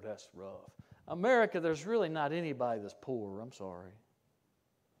 Oh, that's rough. America, there's really not anybody that's poor. I'm sorry.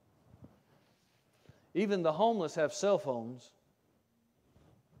 Even the homeless have cell phones.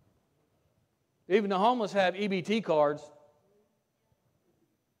 Even the homeless have EBT cards.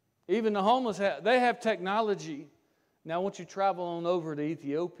 Even the homeless they have technology. Now, I want you to travel on over to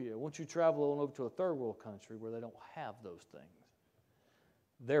Ethiopia. I want you to travel on over to a third world country where they don't have those things.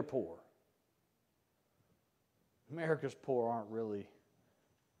 They're poor. America's poor aren't really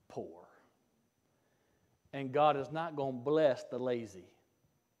poor. And God is not going to bless the lazy.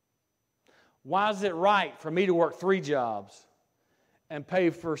 Why is it right for me to work 3 jobs and pay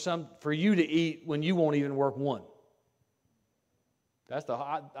for you to eat when you won't even work one? I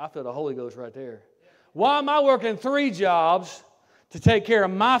feel the Holy Ghost right there. Why am I working 3 jobs to take care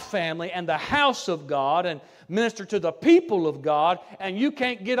of my family and the house of God and minister to the people of God, and you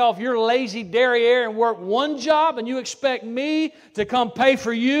can't get off your lazy derriere and work 1 job and you expect me to come pay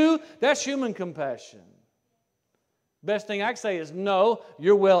for you? That's human compassion. Best thing I can say is, no,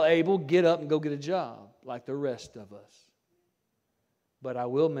 you're well able, get up and go get a job like the rest of us. But I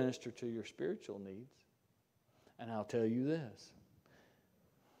will minister to your spiritual needs. And I'll tell you this.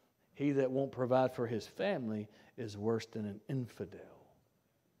 He that won't provide for his family is worse than an infidel.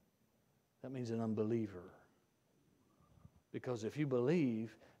 That means an unbeliever. Because if you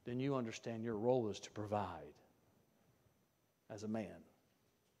believe, then you understand your role is to provide as a man.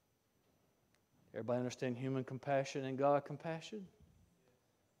 Everybody understand human compassion and God compassion?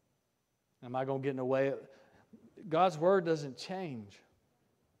 Am I going to get in the way? God's Word doesn't change.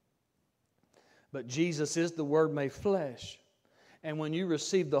 But Jesus is the Word made flesh. And when you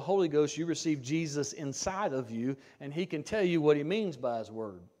receive the Holy Ghost, you receive Jesus inside of you, and He can tell you what He means by His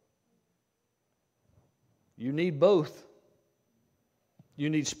Word. You need both. You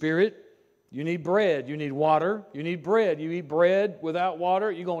need spirit, you need bread, you need water, you need bread. You eat bread without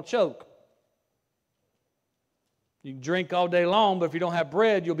water, you're going to choke. You can drink all day long, but if you don't have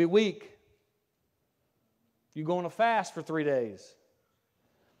bread, you'll be weak. You go on a fast for 3 days.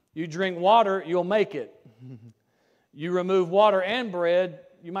 You drink water, you'll make it. You remove water and bread,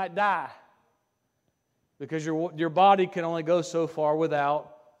 you might die. Because your body can only go so far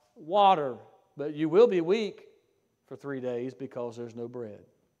without water. But you will be weak for 3 days because there's no bread.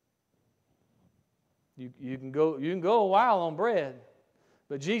 You can go a while on bread.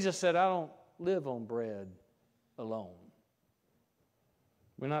 But Jesus said, I don't live on bread alone.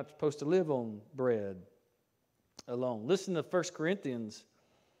 We're not supposed to live on bread alone. Listen to 1 Corinthians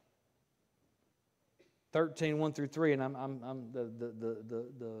 13, 1 through 3, and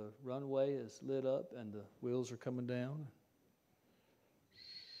the runway is lit up and the wheels are coming down.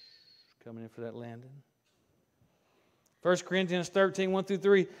 Coming in for that landing. 1 Corinthians 13, 1 through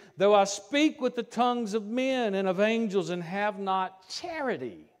 3. Though I speak with the tongues of men and of angels and have not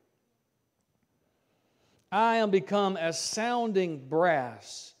charity, I am become as sounding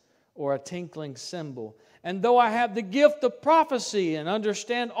brass or a tinkling cymbal. And though I have the gift of prophecy and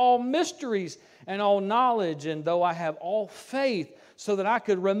understand all mysteries and all knowledge, and though I have all faith so that I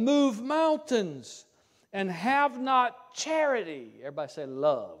could remove mountains and have not charity, everybody say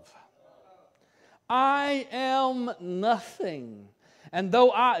love, I am nothing. And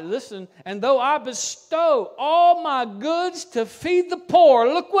though I bestow all my goods to feed the poor,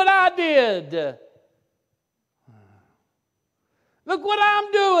 look what I did. Look what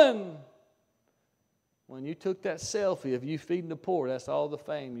I'm doing. When you took that selfie of you feeding the poor, that's all the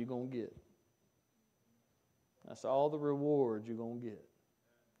fame you're going to get. That's all the reward you're going to get.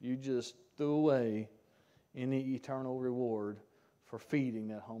 You just threw away any eternal reward for feeding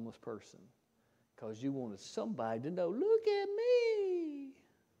that homeless person. Because you wanted somebody to know, look at me.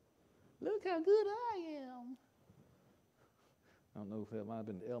 Look how good I am. I don't know if that might have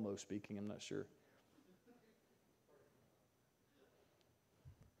been Elmo speaking, I'm not sure.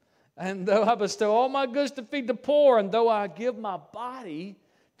 And though I bestow all my goods to feed the poor, and though I give my body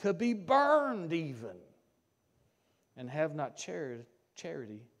to be burned even, and have not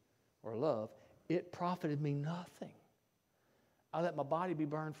charity or love, it profited me nothing. I let my body be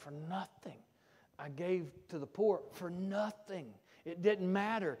burned for nothing. I gave to the poor for nothing. It didn't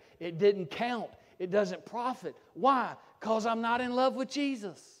matter. It didn't count. It doesn't profit. Why? Because I'm not in love with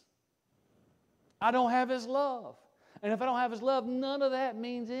Jesus. I don't have His love. And if I don't have His love, none of that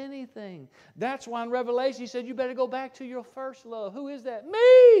means anything. That's why in Revelation He said, you better go back to your first love. Who is that?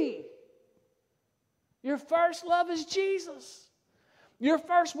 Me! Your first love is Jesus. Your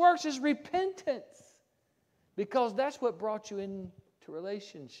first works is repentance. Because that's what brought you into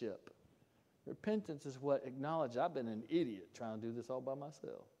relationship. Repentance is what acknowledges I've been an idiot trying to do this all by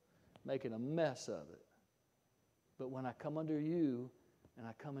myself. Making a mess of it. But when I come under you and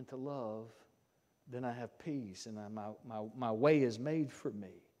I come into love, then I have peace and my way is made for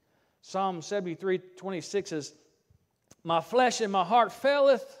me. Psalm 73:26 says, my flesh and my heart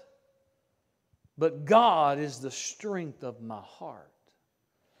faileth, but God is the strength of my heart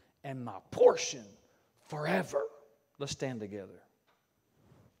and my portion forever. Let's stand together.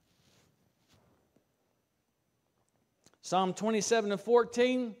 Psalm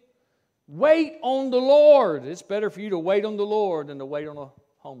 27:14, wait on the Lord. It's better for you to wait on the Lord than to wait on a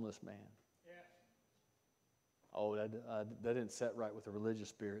homeless man. Oh, that didn't set right with the religious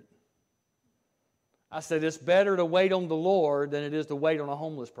spirit. I said it's better to wait on the Lord than it is to wait on a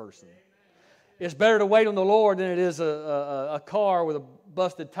homeless person. It's better to wait on the Lord than it is a car with a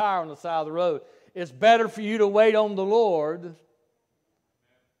busted tire on the side of the road. It's better for you to wait on the Lord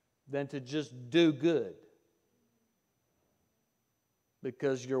than to just do good.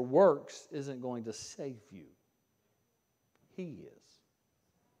 Because your works isn't going to save you. He is.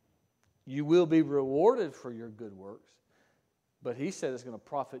 You will be rewarded for your good works, but He said it's going to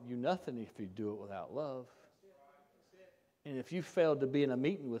profit you nothing if you do it without love. And if you fail to be in a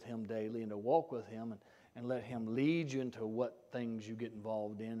meeting with Him daily and to walk with Him and let Him lead you into what things you get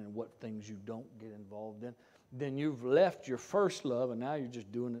involved in and what things you don't get involved in, then you've left your first love and now you're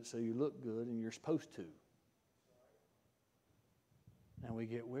just doing it so you look good and you're supposed to. And we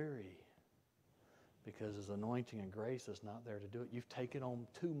get weary because His anointing and grace is not there to do it. You've taken on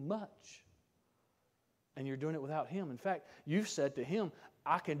too much. And you're doing it without Him. In fact, you've said to Him,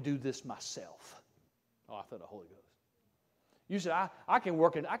 I can do this myself. Oh, I felt the Holy Ghost. You said, I can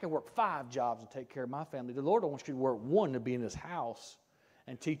work 5 jobs and take care of my family. The Lord wants you to work 1 to be in His house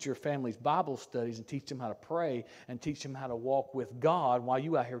and teach your family's Bible studies and teach them how to pray and teach them how to walk with God while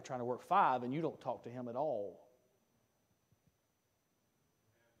you out here trying to work 5 and you don't talk to Him at all.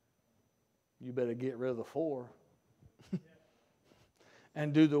 You better get rid of the 4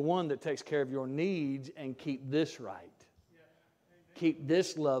 and do the 1 that takes care of your needs and keep this right. Keep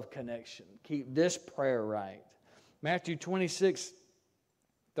this love connection. Keep this prayer right. Matthew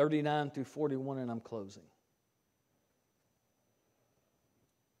 26:39 through 41, and I'm closing.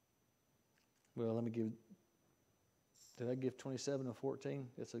 Well, did I give 27 and 14?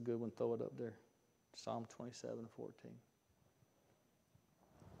 It's a good one. Throw it up there. Psalm 27 and 14.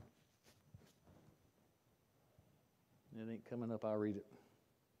 It ain't coming up, I'll read it.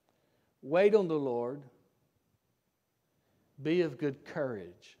 Wait on the Lord. Be of good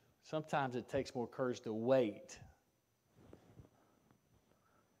courage. Sometimes it takes more courage to wait.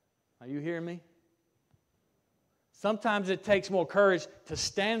 Are you hearing me? Sometimes it takes more courage to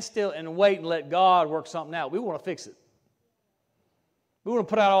stand still and wait and let God work something out. We want to fix it. We want to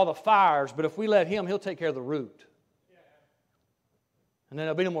put out all the fires, but if we let Him, He'll take care of the root. And then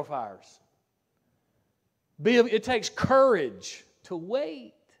there'll be no more fires. It takes courage to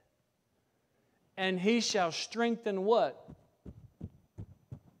wait. And He shall strengthen what?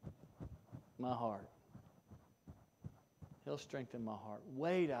 My heart. He'll strengthen my heart.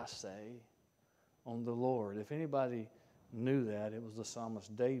 Wait, I say, on the Lord. If anybody knew that, it was the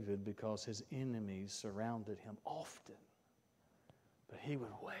psalmist David, because his enemies surrounded him often. But he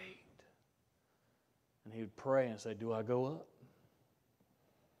would wait. And he would pray and say, do I go up?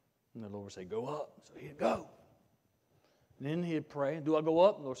 And the Lord would say, go up. So he'd go. And then he'd pray, do I go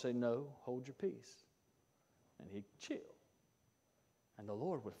up? And the Lord would say, no, hold your peace. And he'd chill. And the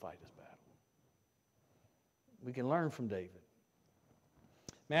Lord would fight his battle. We can learn from David.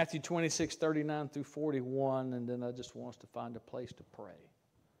 Matthew 26, 39 through 41, and then I just want us to find a place to pray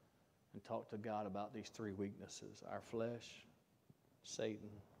and talk to God about these three weaknesses: our flesh, Satan,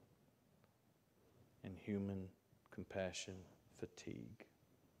 and human compassion fatigue.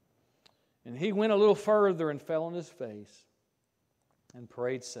 And he went a little further and fell on his face and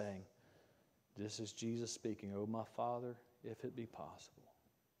prayed, saying, this is Jesus speaking, O my Father, if it be possible,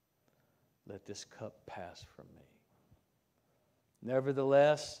 let this cup pass from me.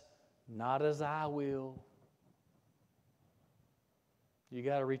 Nevertheless, not as I will. You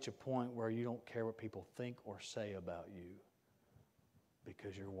got to reach a point where you don't care what people think or say about you,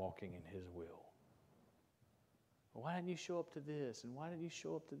 because you're walking in His will. Why didn't you show up to this? And why didn't you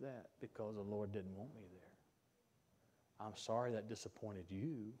show up to that? Because the Lord didn't want me there. I'm sorry that disappointed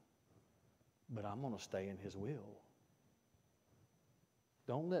you, but I'm going to stay in His will.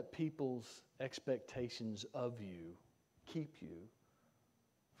 Don't let people's expectations of you keep you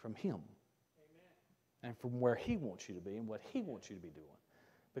from Him. Amen. And from where He wants you to be and what He wants you to be doing.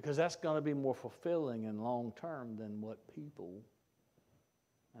 Because that's going to be more fulfilling and long term than what people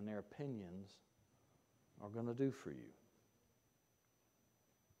and their opinions are going to do for you.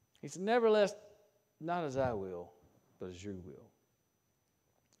 He said, nevertheless, not as I will, but as you will.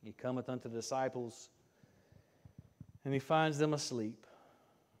 He cometh unto the disciples, and He finds them asleep.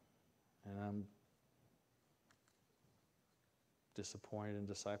 And I'm disappointed in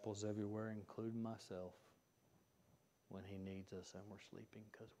disciples everywhere, including myself, when He needs us and we're sleeping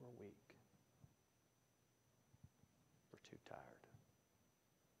because we're weak. We're too tired.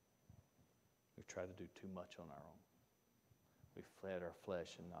 We've tried to do too much on our own. We've fed our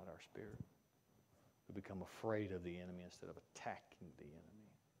flesh and not our spirit. We become afraid of the enemy instead of attacking the enemy.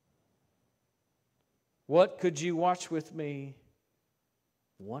 What could you watch with me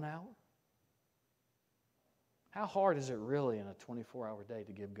 1 hour? How hard is it really in a 24-hour day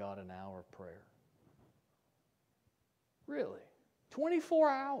to give God an hour of prayer? Really?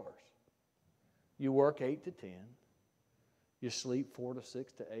 24 hours. You work 8 to 10. You sleep 4 to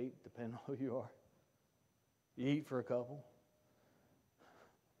 6 to 8, depending on who you are. You eat for a couple.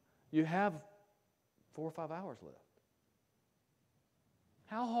 You have 4 or 5 hours left.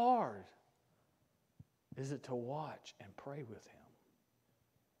 How hard is it to watch and pray with Him?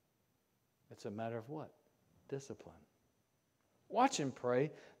 It's a matter of what? Discipline. Watch and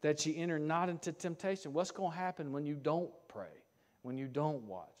pray that ye enter not into temptation. What's going to happen when you don't pray, when you don't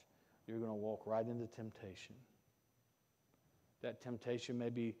watch? You're going to walk right into temptation. That temptation may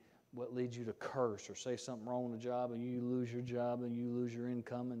be what leads you to curse or say something wrong on the job, and you lose your job and you lose your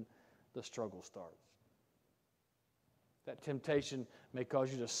income, and the struggle starts. That temptation may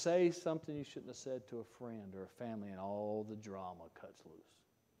cause you to say something you shouldn't have said to a friend or a family, and all the drama cuts loose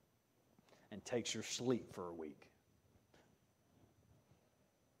and takes your sleep for a week.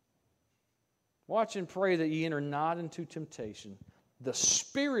 Watch and pray that ye enter not into temptation. The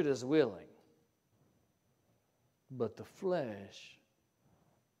spirit is willing, but the flesh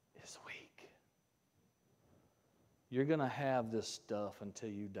is weak. You're going to have this stuff until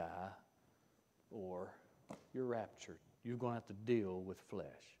you die or you're raptured. You're going to have to deal with flesh.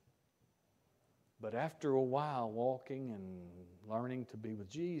 But after a while, walking and learning to be with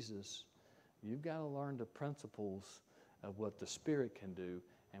Jesus, you've got to learn the principles of what the Spirit can do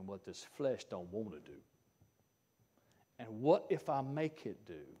and what this flesh don't want to do. And what if I make it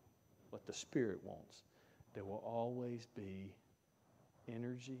do what the Spirit wants? There will always be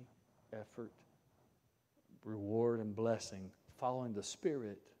energy, effort, reward, and blessing following the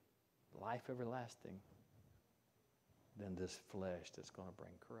Spirit, life everlasting, than this flesh that's going to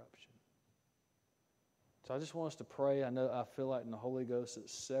bring corruption. So I just want us to pray. I feel like in the Holy Ghost that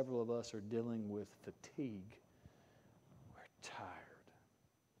several of us are dealing with fatigue. We're tired.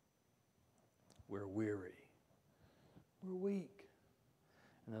 We're weary. We're weak.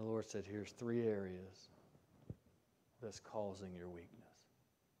 And the Lord said, here's 3 areas that's causing your weakness.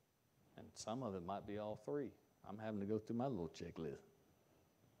 And some of it might be all 3. I'm having to go through my little checklist.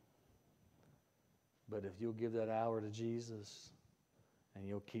 But if you'll give that hour to Jesus and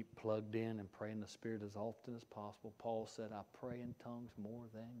you'll keep plugged in and pray in the Spirit as often as possible, Paul said, I pray in tongues more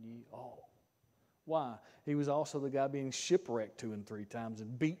than ye all. Why? He was also the guy being shipwrecked 2 and 3 times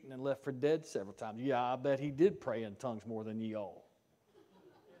and beaten and left for dead several times. Yeah, I bet he did pray in tongues more than ye all.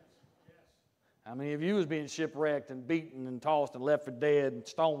 How many of you was being shipwrecked and beaten and tossed and left for dead and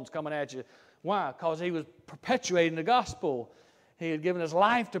stones coming at you? Why? Because he was perpetuating the gospel. He had given his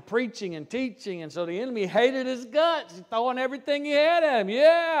life to preaching and teaching, and so the enemy hated his guts. He's throwing everything he had at him.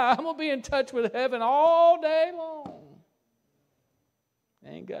 Yeah, I'm going to be in touch with heaven all day long.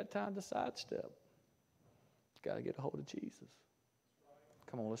 Ain't got time to sidestep. Got to get a hold of Jesus.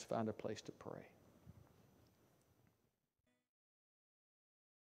 Come on, let's find a place to pray.